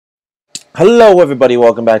Hello everybody,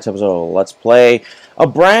 welcome back to episode. Let's play a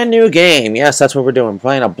brand new game. Yes, that's what we're doing. We're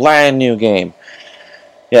playing a brand new game.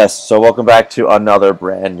 Yes, so welcome back to another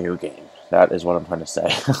brand new game. That is what I'm trying to say.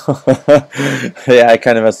 Yeah, I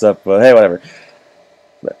kind of messed up, but hey, whatever.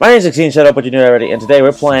 My name is EXCEEDINGSHADOW, but you knew already, and today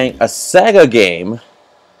we're playing a Sega game.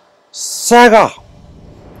 Sega!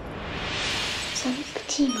 Sonic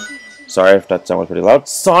Team. Sorry if that sounded pretty loud.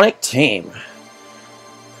 Sonic Team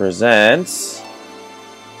presents...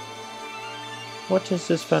 What is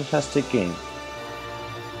this fantastic game?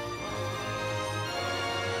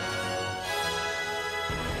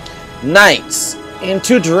 Nights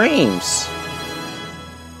into Dreams.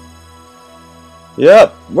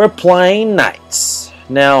 Yep, we're playing Nights.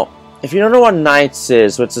 Now, if you don't know what Nights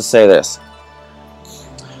is, let's just say this.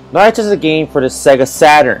 Nights is a game for the Sega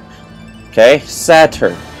Saturn. Okay,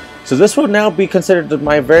 Saturn. So this will now be considered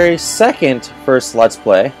my very first Let's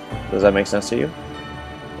Play. Does that make sense to you?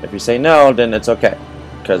 If you say no, then it's okay,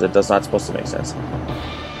 because it does not supposed to make sense.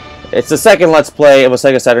 It's the second Let's Play of a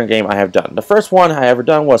Sega Saturn game I have done. The first one I ever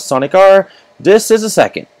done was Sonic R. This is the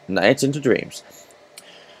second, Nights into Dreams.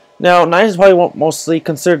 Now, Nights is probably mostly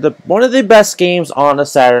considered one of the best games on the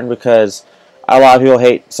Saturn, because a lot of people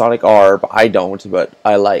hate Sonic R, but I don't, but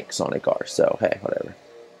I like Sonic R, so hey, whatever.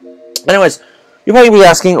 Anyways, you're probably be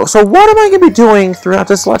asking, so what am I going to be doing throughout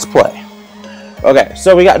this Let's Play? Okay,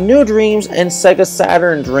 so we got New Dreams and Sega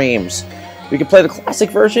Saturn Dreams. We can play the classic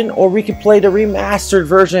version, or we can play the remastered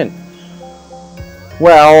version.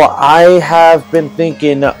 Well, I have been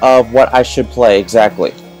thinking of what I should play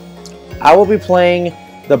exactly. I will be playing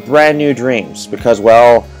the brand new Dreams, because,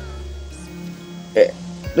 well,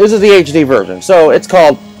 this is the HD version. So, it's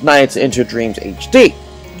called Nights into Dreams HD.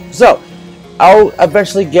 So, I'll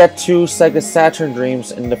eventually get to Sega Saturn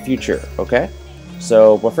Dreams in the future, okay?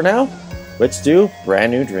 So, but for now, let's do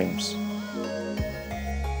Brand New Dreams.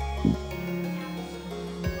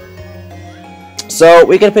 So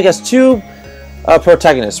we can pick as two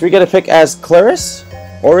protagonists. We get to pick as Claris,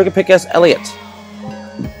 or we can pick as Elliot.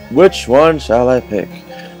 Which one shall I pick?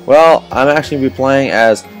 Well, I'm actually going to be playing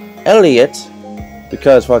as Elliot,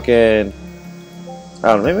 because fucking...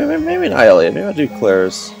 I don't know, maybe not Elliot. Maybe I'll do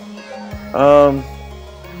Claris.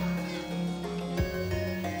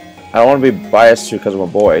 I don't want to be biased too because I'm a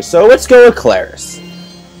boy. So let's go with Claris.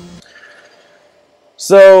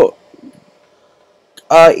 So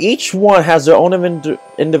each one has their own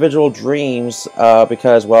individual dreams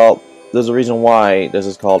because, well, there's a reason why this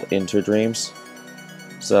is called Into Dreams.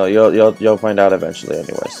 So you'll find out eventually,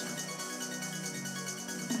 anyways.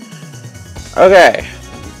 Okay.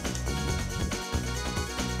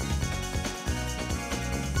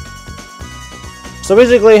 So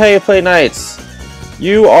basically, how you play Nights.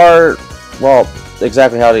 You are, well,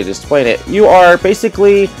 exactly how they explain it. You are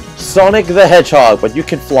basically Sonic the Hedgehog, but you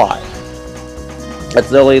can fly. That's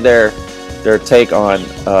literally their take on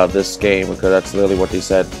this game, because that's literally what they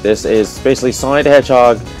said. This is basically Sonic the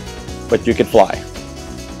Hedgehog, but you can fly.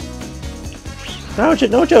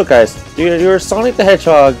 No joke, guys. You're Sonic the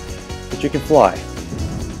Hedgehog, but you can fly.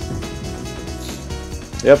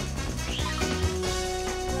 Yep.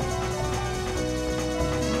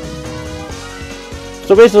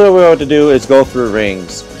 So basically what we want to do is go through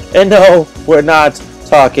rings. And no, we're not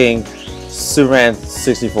talking Superman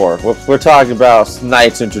 64. We're talking about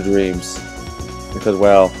Nights into Dreams. Because,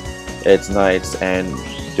 well, it's nights and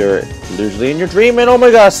you're usually in your dream. And oh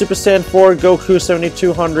my gosh, Super Saiyan 4 Goku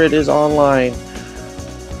 7200 is online.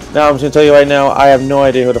 Now I'm just going to tell you right now, I have no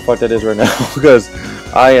idea who the fuck that is right now. Because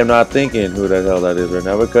I am not thinking who the hell that is right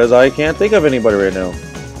now. Because I can't think of anybody right now.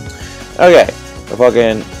 Okay.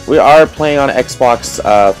 We are playing on Xbox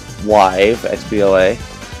Live, XBLA,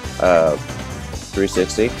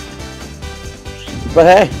 360. But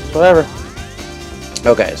hey, whatever.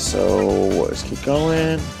 Okay, so let's keep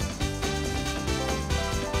going.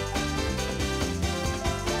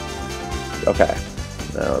 Okay,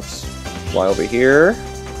 now let's fly over here.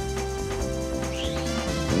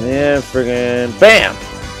 And friggin' BAM!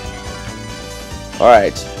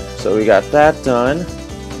 Alright, so we got that done.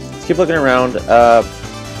 Keep looking around.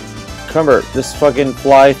 Remember, just fucking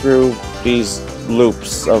fly through these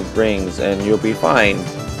loops of rings and you'll be fine.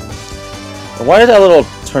 And why does that little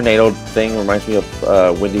tornado thing reminds me of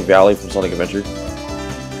Windy Valley from Sonic Adventure?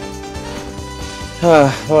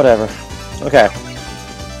 Whatever. Okay.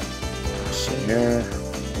 Share.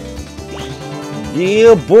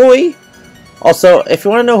 Yeah, boy! Also, if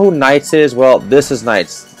you want to know who Nights is, well, this is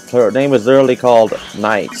Nights. Her name is literally called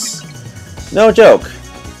Nights. No joke.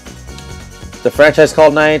 The franchise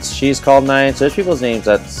called Nights, she's called Nights. There's people's names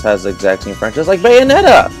that has the exact same franchise, like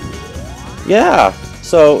Bayonetta. Yeah,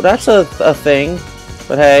 so that's a thing.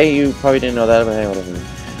 But hey, you probably didn't know that, but hey, whatever.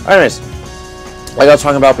 Anyways, like I was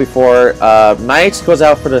talking about before, NiGHTS goes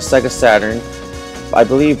out for the Sega Saturn, I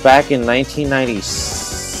believe back in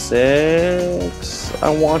 1996, I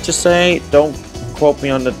want to say. Don't quote me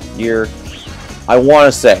on the year. I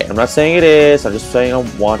want to say. I'm not saying it is, I'm just saying I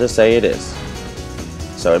want to say it is.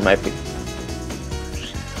 So it might be.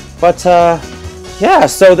 But, yeah,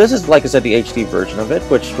 so this is, like I said, the HD version of it,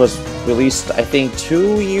 which was released, I think,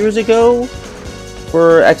 2 years ago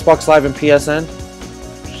for Xbox Live and PSN.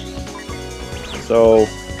 So,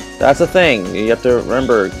 that's the thing. You have to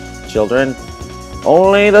remember, children,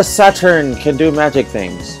 only the Saturn can do magic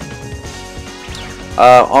things.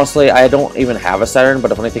 Honestly, I don't even have a Saturn, but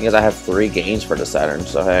the funny thing is I have 3 games for the Saturn,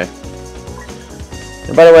 so hey.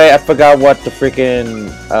 And by the way, I forgot what the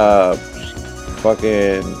freaking,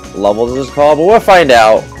 fucking level this is called, but we'll find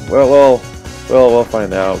out. We'll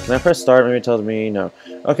find out. Can I press start? Maybe it tells me no.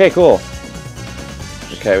 Okay, cool.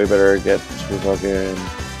 Okay, we better get to fucking,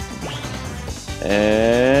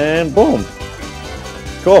 and boom.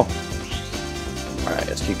 Cool. All right,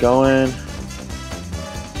 let's keep going.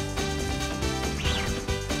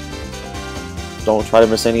 Don't try to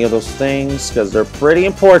miss any of those things because they're pretty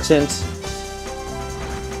important.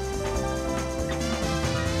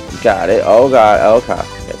 Got it. Oh god. Okay.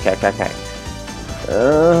 Okay.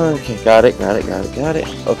 Okay. Got it.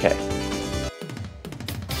 Okay.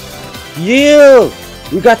 You.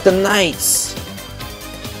 We got the Knights.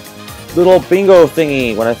 Little bingo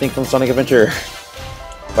thingy when I think from Sonic Adventure.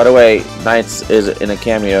 By the way, Knights is in a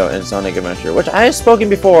cameo in Sonic Adventure, which I have spoken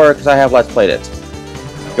before because I have Let's Played it.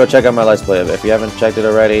 Go check out my Let's Play of it. If you haven't checked it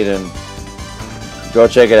already, then go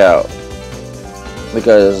check it out.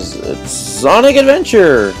 Because it's Sonic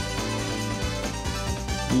Adventure!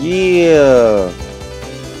 Yeah!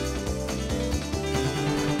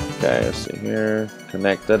 Okay, let's see here.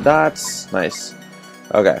 Connect the dots. Nice.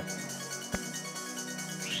 Okay.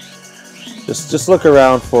 Just look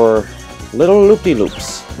around for little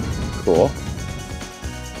loopy-loops. Cool.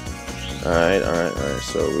 Alright.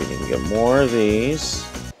 So we can get more of these.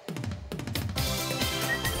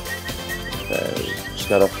 Okay, just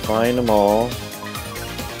gotta find them all.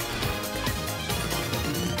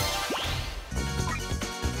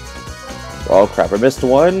 Oh crap, I missed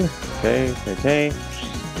one. Okay.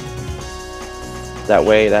 That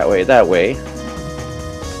way.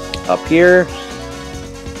 Up here.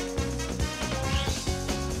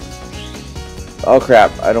 Oh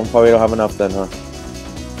crap, probably don't have enough then, huh?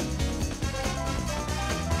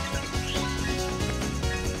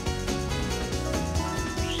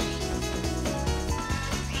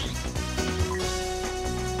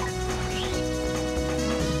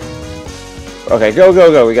 Okay, go.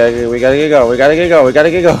 We gotta get go.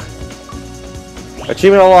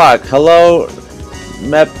 Achievement unlocked. Hello,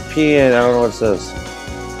 Mepian. I don't know what it says.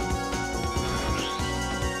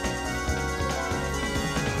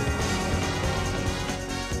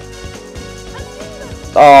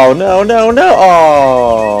 Oh no!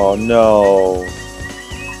 Oh no!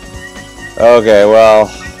 Okay,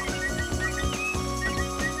 well,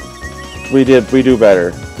 we do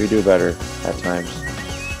better. We do better at times.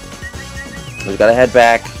 We gotta head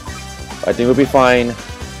back. I think we'll be fine.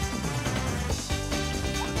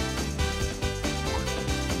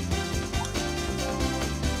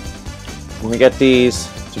 Let me get these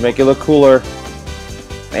to make it look cooler.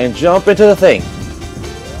 And jump into the thing.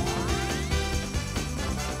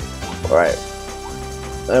 Alright.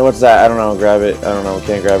 What's that? I don't know. Grab it. I don't know. We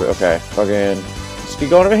can't grab it. Okay. Fucking. Let's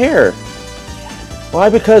keep going over here. Why?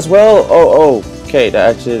 Because, well, oh, okay. I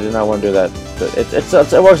actually did not want to do that. It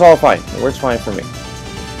works all fine. It works fine for me.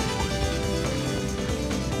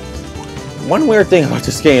 One weird thing about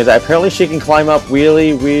this game is that apparently she can climb up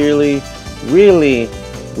really weird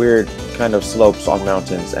kind of slopes on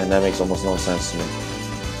mountains, and that makes almost no sense to me.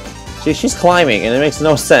 See, she's climbing, and it makes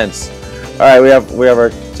no sense. All right, we have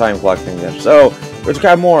our time clock thing there. So let's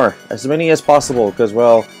grab more, as many as possible, because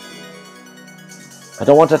well, I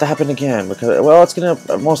don't want that to happen again. Because well, it's gonna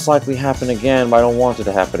most likely happen again, but I don't want it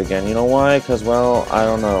to happen again. You know why? Because well, I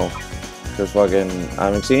don't know. Because fucking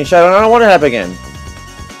I'm Exceeding Shadow, and I don't want it to happen again.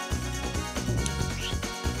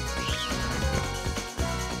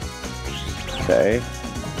 Okay.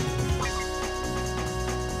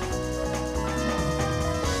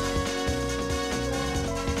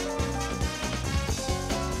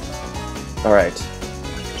 All right.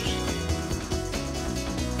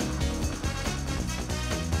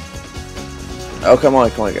 Oh, come on.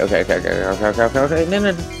 Okay. No.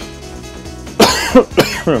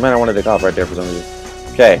 Man, I wanted to cough right there for some reason.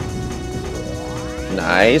 Okay.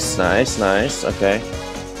 Nice. Okay.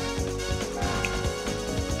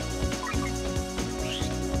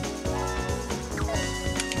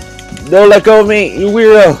 No, let go of me, you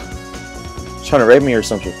weirdo! Trying to rape me or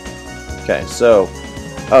something. Okay, so...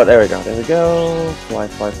 Oh, there we go, there we go. Fly,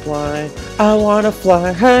 fly, fly. I wanna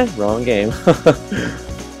fly high. Wrong game.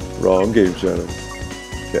 Wrong game, Shadow.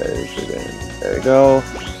 Okay, there we go.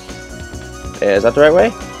 Is that the right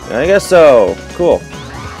way? I guess so. Cool.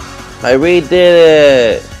 I redid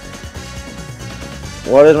it.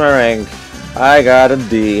 What is my rank? I got a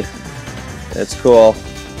D. It's cool.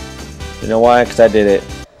 You know why? Because I did it.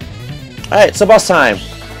 Alright, so boss time.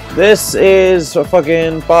 This is a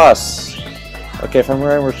fucking boss. Okay, if I'm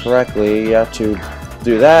remembering correctly, you have to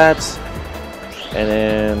do that. And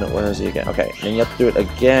then, where is he again? Okay, and you have to do it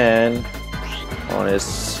again on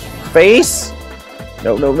his face.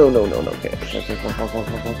 No, no, no, no, no, no. Okay.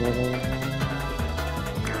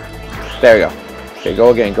 There we go. Okay, go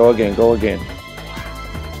again, go again, go again.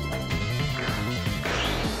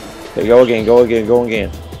 Okay, go again, go again, go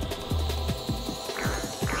again.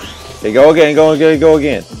 Okay, go again, go again, go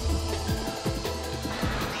again.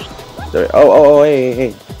 There, oh, hey,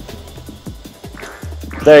 hey.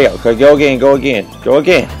 There you go. Okay, go again, go again, go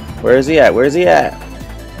again. Where is he at? Where is he at?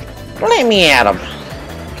 Let me at him.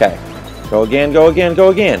 Okay. Go again, go again, go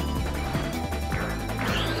again.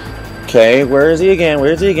 Okay, where is he again?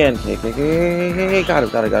 Where is he again? Okay, got him,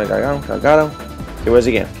 got him, got him, got him. Okay, where's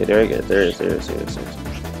he again? Okay, there he is, there he is, there he is, there he is.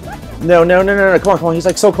 No, no, no, no, no, come on, come on. He's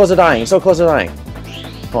like so close to dying. He's so close to dying.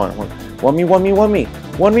 Come on, come on. One me, one me, one me.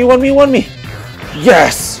 One me, one me, one me.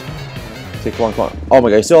 Yes! Okay, come on, come on. Oh my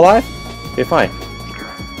god, he's still alive? Okay, fine.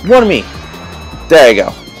 One me. There you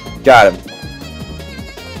go. Got him.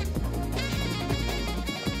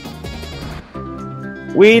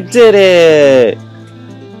 We did it!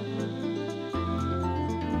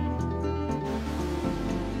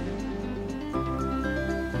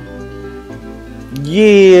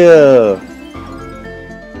 Yeah!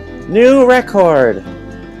 New record!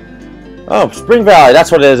 Oh, Spring Valley.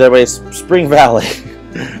 That's what it is, everybody. Spring Valley.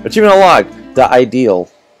 Achievement unlocked. The ideal.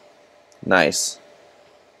 Nice.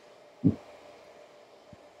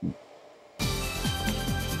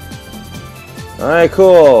 Alright,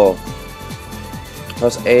 cool.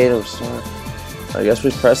 Press A to start. I guess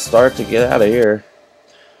we press start to get out of here.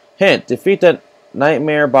 Hint. Defeat the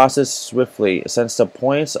nightmare bosses swiftly, since the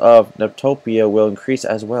points of NiGHTS will increase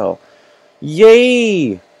as well.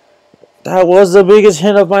 Yay! That was the biggest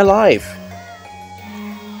hint of my life.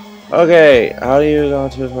 Okay, how do you go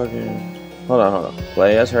to fucking... Hold on, hold on.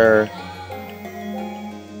 Play as her.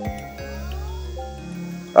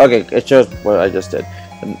 Okay, it shows what I just did.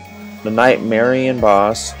 The Nightmarian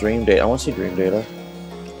boss, Dream Data. I want to see Dream Data.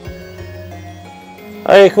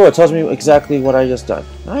 Okay, cool. It tells me exactly what I just done.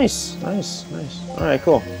 Nice, nice, nice. Alright,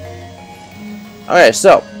 cool. Okay,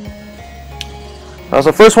 so.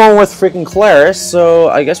 So first one with freaking Claris, so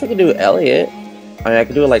I guess we can do Elliot. I mean, I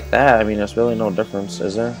could do it like that. I mean, there's really no difference,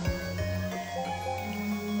 is there?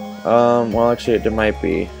 Well, actually, there might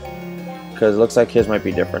be. Because it looks like his might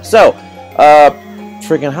be different. So,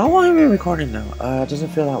 freaking, how long are we recording now? It doesn't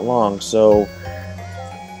feel that long, so...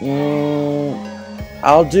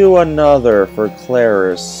 I'll do another for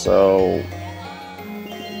Claris, so...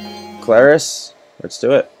 Claris, let's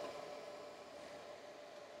do it.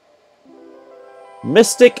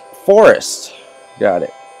 Mystic Forest. Got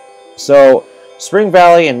it. So, Spring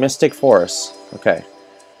Valley and Mystic Forest. Okay.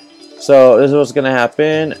 So, this is what's gonna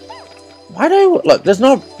happen. Why do I... Look, there's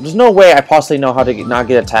no way I possibly know how to not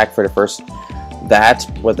get attacked for the first... That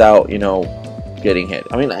without, you know, getting hit.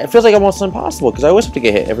 I mean, it feels like almost impossible because I always have to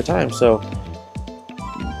get hit every time. So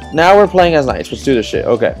now we're playing as knights. Let's do this shit.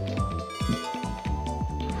 Okay.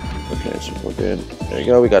 Okay, so we're good. There you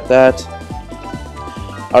go. We got that.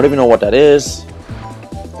 I don't even know what that is.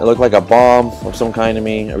 It looked like a bomb of some kind to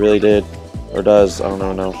me. It really did, or does. I don't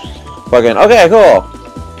know. No. Fucking. Okay, cool.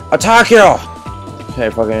 Attack you. Okay,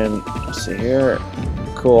 fucking. Let's see here.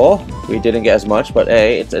 Cool. We didn't get as much, but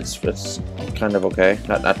hey, it's kind of okay.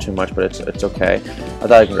 Not too much, but it's okay. I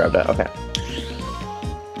thought I can grab that. Okay.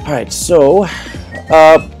 Alright, so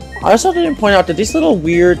I also didn't point out that these little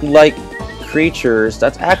weird like creatures,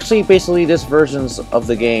 that's actually basically this versions of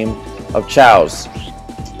the game of chows.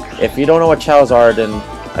 If you don't know what chows are, then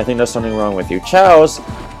I think there's something wrong with you. Chows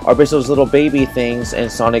are basically those little baby things in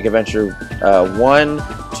Sonic Adventure 1,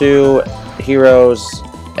 2, Heroes,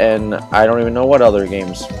 and I don't even know what other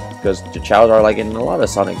games, because the chows are like in a lot of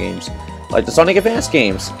Sonic games. Like the Sonic Advance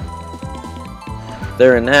games.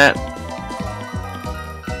 They're in that.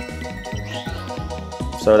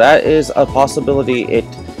 So that is a possibility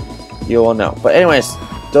you will know. But anyways,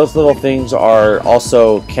 those little things are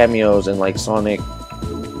also cameos in like Sonic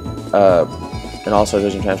and also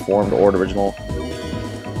Vision Transformed or the original.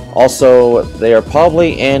 Also, they are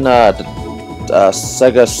probably in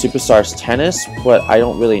Sega Superstars Tennis, but I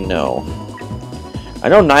don't really know. I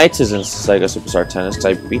know NiGHTS is in Sega Superstar Tennis because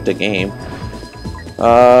I beat the game.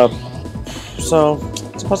 So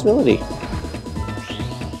it's a possibility.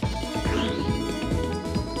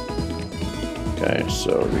 Okay,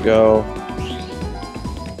 so here we go.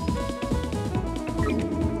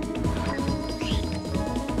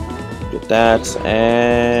 Get that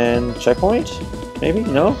and checkpoint? Maybe?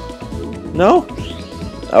 No? No?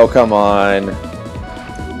 Oh, come on.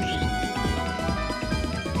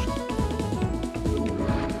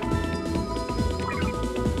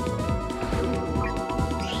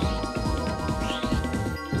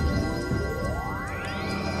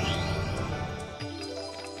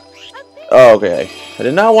 Oh, okay. I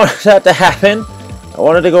did not want that to happen. I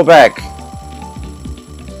wanted to go back.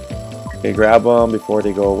 Okay, grab them before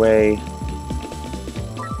they go away.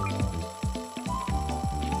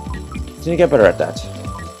 Need to get better at that.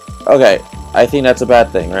 Okay, I think that's a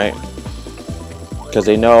bad thing, right? Because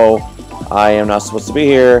they know I am not supposed to be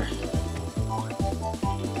here.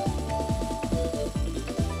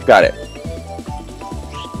 Got it.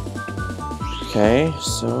 Okay,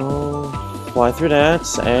 so fly through that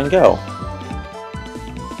and go.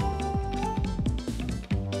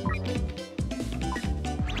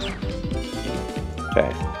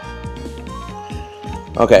 Okay.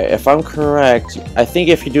 Okay, if I'm correct, I think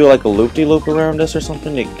if you do like a loop-de-loop around this or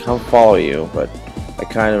something, they can come follow you, but I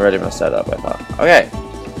kind of already messed that up, I thought. Okay.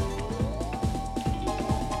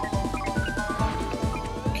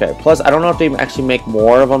 Okay, plus I don't know if they actually make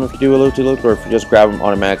more of them if you do a loop-de-loop, or if you just grab them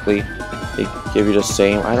automatically, they give you the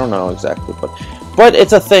same. I don't know exactly, but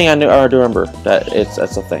it's a thing. I do remember that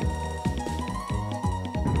that's a thing.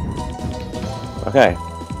 Okay.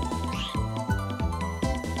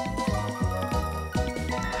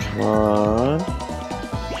 Come on.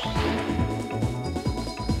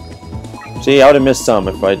 See, I would have missed some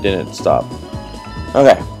if I didn't stop.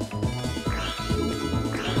 Okay.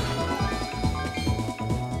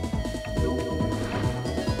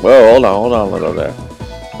 Whoa, hold on a little there.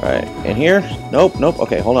 Alright, in here? Nope, nope.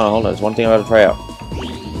 Okay, hold on. There's one thing I gotta try out.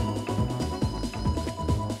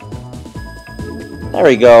 There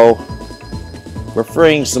we go. We're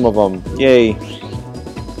freeing some of them. Yay.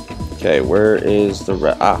 Okay, where is the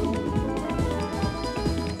rest? Ah.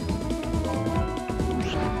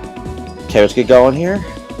 Okay, let's get going here.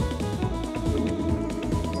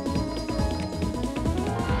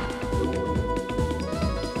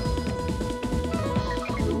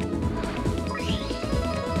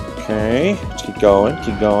 Okay, let's keep going,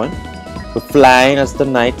 keep going. We're flying as the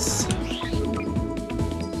knights.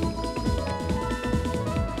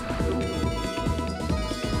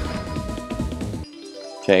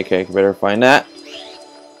 Okay, better find that.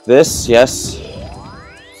 This, yes.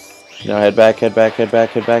 Now head back. There,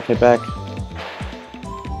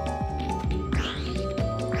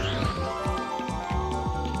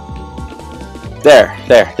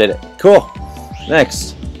 did it. Cool.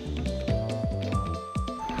 Next.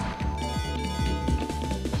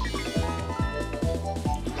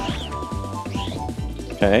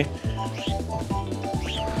 Okay.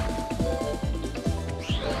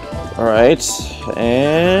 Alright,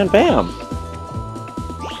 and bam!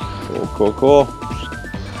 Cool.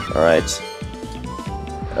 Alright.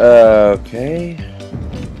 Okay.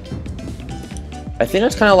 I think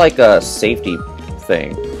it's kind of like a safety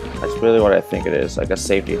thing. That's really what I think it is, like a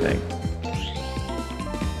safety thing.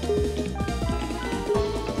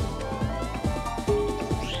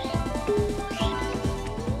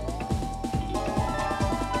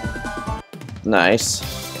 Nice.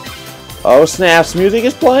 Oh snaps, music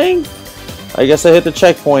is playing? I guess I hit the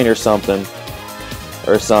checkpoint or something.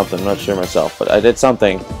 I'm not sure myself, but I did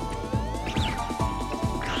something.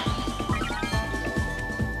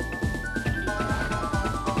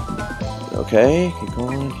 Okay, keep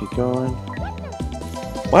going.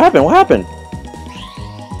 What happened?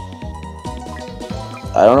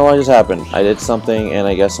 I don't know what just happened. I did something and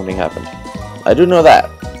I guess something happened. I do know that.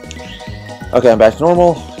 Okay, I'm back to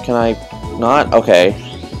normal. Can I not? Okay.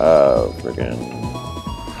 Friggin'.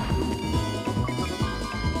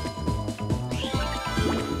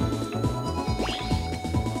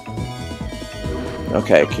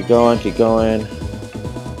 Okay, keep going.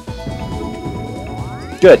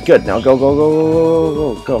 Good. Now go.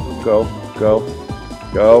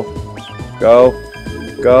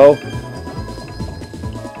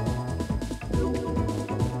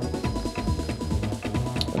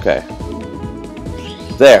 Okay.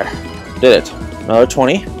 There. Did it. Another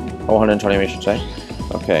 20. Oh, 120, I should say.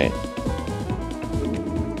 Okay.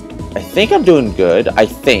 I think I'm doing good.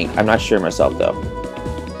 I'm not sure myself, though.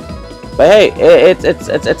 But hey,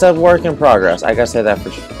 it's a work in progress. I gotta say that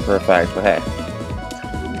for a fact. But hey,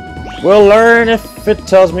 we'll learn if it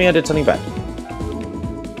tells me I did something bad.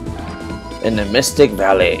 In the Mystic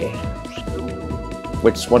Valley,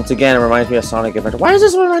 which once again reminds me of Sonic Adventure. Why is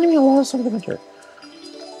this reminding me a lot of Sonic Adventure?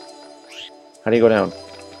 How do you go down?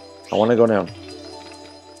 I want to go down.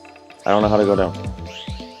 I don't know how to go down.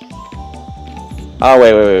 Oh,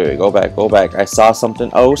 wait. Go back. I saw something.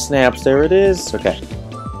 Oh, snaps. There it is. Okay.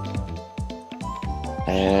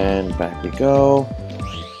 And back we go.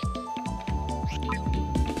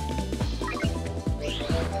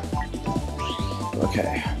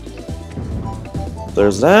 Okay.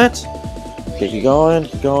 There's that. Okay, keep going.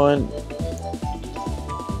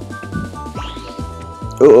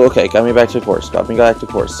 Oh, okay. Got me back to course.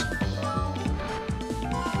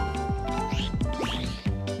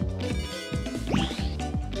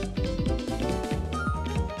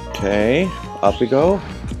 Okay, up we go.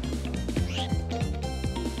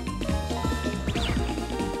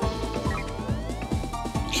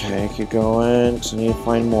 Okay, keep going, because I need to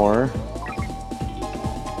find more.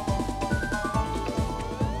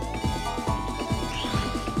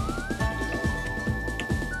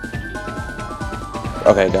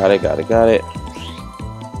 Okay, got it.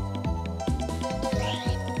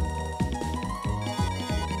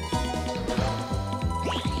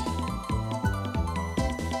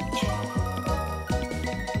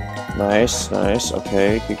 Nice.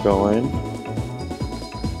 Okay, keep going.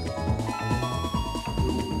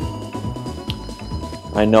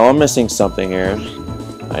 I know I'm missing something here.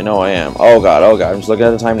 I know I am. Oh god. I'm just looking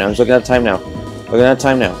at the time now.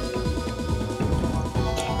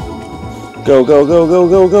 Go.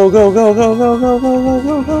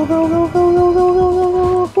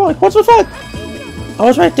 What the fuck? I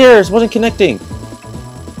was right there. It wasn't connecting.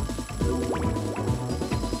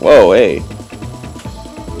 Whoa, hey.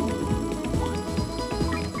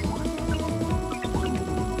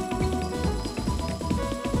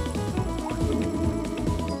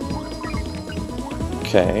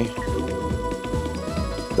 Okay.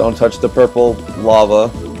 Don't touch the purple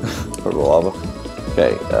lava.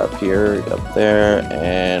 Okay, up here, up there,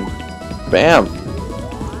 and bam!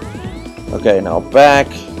 Okay, now back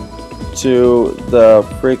to the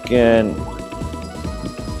freaking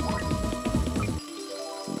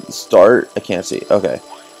start. I can't see. Okay.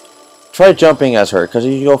 Try jumping as her, because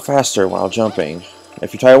you go faster while jumping.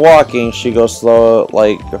 If you try walking, she goes slow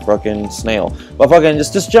like a fucking snail. But fucking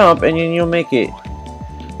just jump and you'll make it.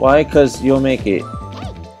 Why? Because you'll make it.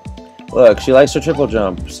 Look, she likes her triple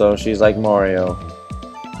jump, so she's like Mario.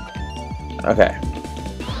 Okay.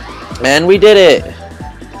 And we did it!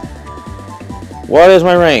 What is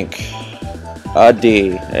my rank? A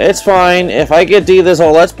D. It's fine. If I get D this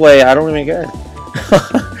whole Let's Play, I don't even care.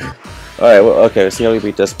 Alright, well, okay, let's see how we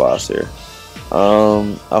beat this boss here.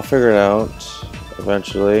 I'll figure it out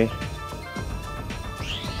eventually.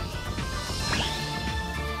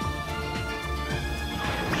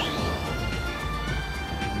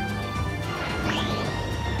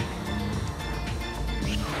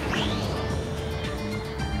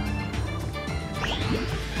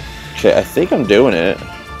 Okay, I think I'm doing it.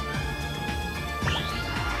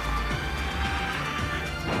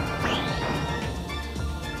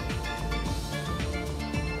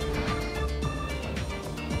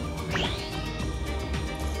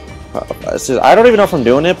 I don't even know if I'm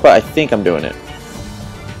doing it, but I think I'm doing it.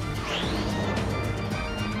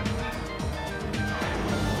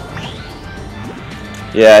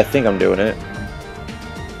 Yeah, I think I'm doing it.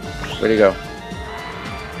 Where'd he go?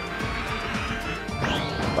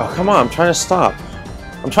 Oh, come on, I'm trying to stop.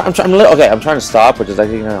 I'm trying to stop, which is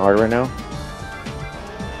actually kind of hard right now.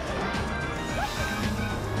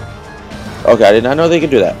 Okay, I did not know they could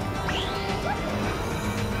do that.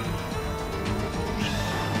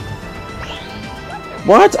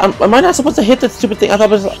 What? Am I not supposed to hit that stupid thing? I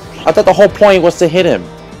thought the whole point was to hit him.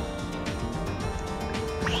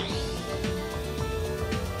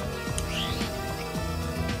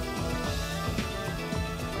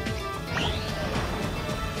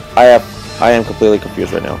 I am completely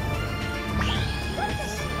confused right now.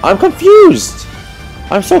 I'm confused!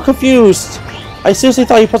 I'm so confused! I seriously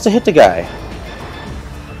thought you were supposed to hit the guy.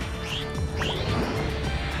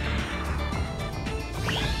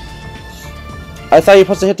 I thought you were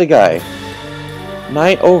supposed to hit the guy.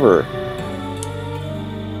 Night over.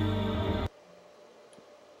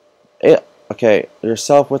 Okay,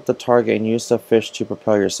 yourself with the target and use the fish to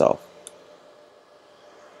propel yourself.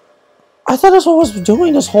 I thought that's what I was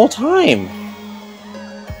doing this whole time.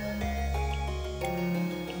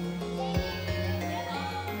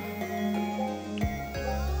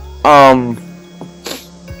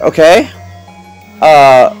 Okay.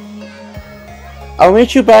 I'll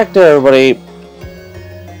meet you back there, everybody.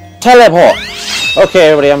 Teleport! Okay,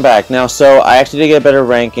 everybody, I'm back. Now, so I actually did get a better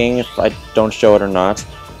ranking if I don't show it or not.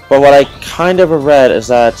 But what I kind of read is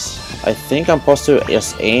that I think I'm supposed to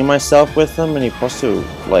just aim myself with him and he's supposed to,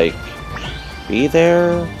 like, be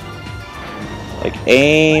there. Like,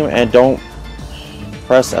 aim and don't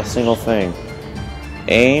press a single thing.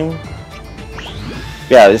 Aim.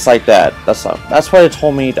 Yeah, it's like that. That's what they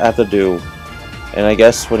told me I have to do. And I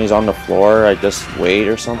guess when he's on the floor, I just wait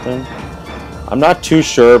or something. I'm not too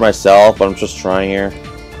sure myself, but I'm just trying here.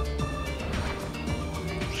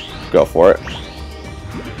 Go for it.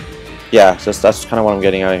 Yeah, that's kind of what I'm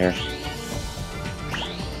getting out of here.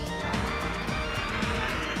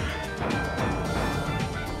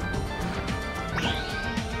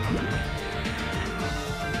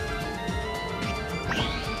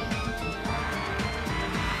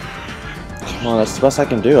 Come on, that's the best I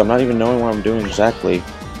can do. I'm not even knowing what I'm doing exactly.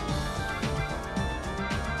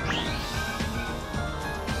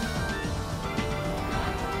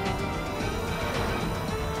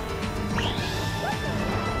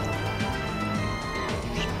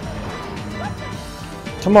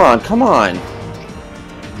 Come on, come on.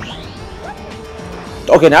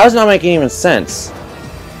 Okay, now it's not making even sense.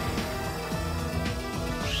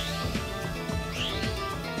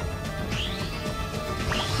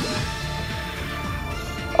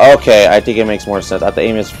 Okay, I think it makes more sense. I have to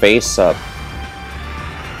aim his face up.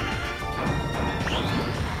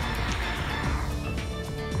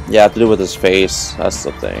 Yeah, I have to do it with his face. That's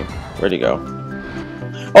the thing. Where'd he go?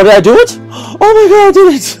 Oh, did I do it? Oh my god, I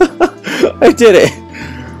did it! I did it!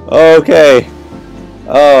 Okay.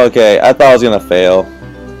 Oh, okay. I thought I was gonna fail.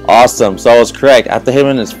 Awesome. So I was correct. I have to hit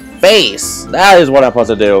him in his face. That is what I'm supposed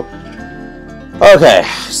to do. Okay.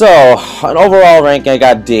 So, an overall rank, I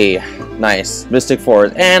got D. Nice. Mystic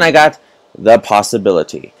Forest. And I got the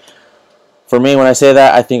possibility. For me, when I say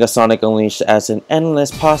that, I think of Sonic Unleashed as an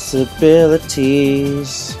endless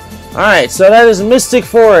possibilities. Alright, so that is Mystic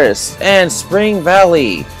Forest and Spring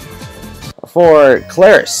Valley for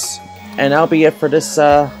Claris. And that'll be it for this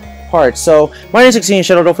part. So, my name is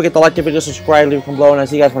EXCEEDINGSHADOW. Don't forget to like the video, subscribe, leave a comment below, and I'll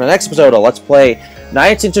see you guys for the next episode of Let's Play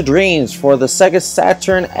Nights into Dreams for the Sega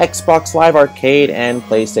Saturn, Xbox Live Arcade, and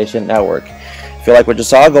PlayStation Network. If you like what you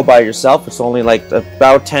saw, go buy it yourself. It's only like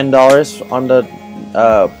about $10 on the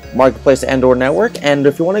Marketplace and/or Network. And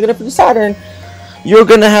if you want to get it for the Saturn, you're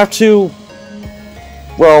gonna have to,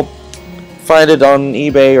 well, find it on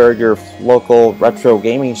eBay or your local retro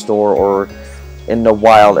gaming store, or in the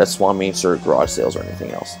wild at swap meets or garage sales or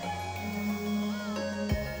anything else.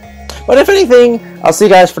 But if anything, I'll see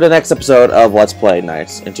you guys for the next episode of Let's Play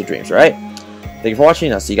Nights into Dreams, alright? Thank you for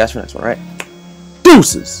watching, I'll see you guys for the next one, alright?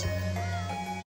 Deuces!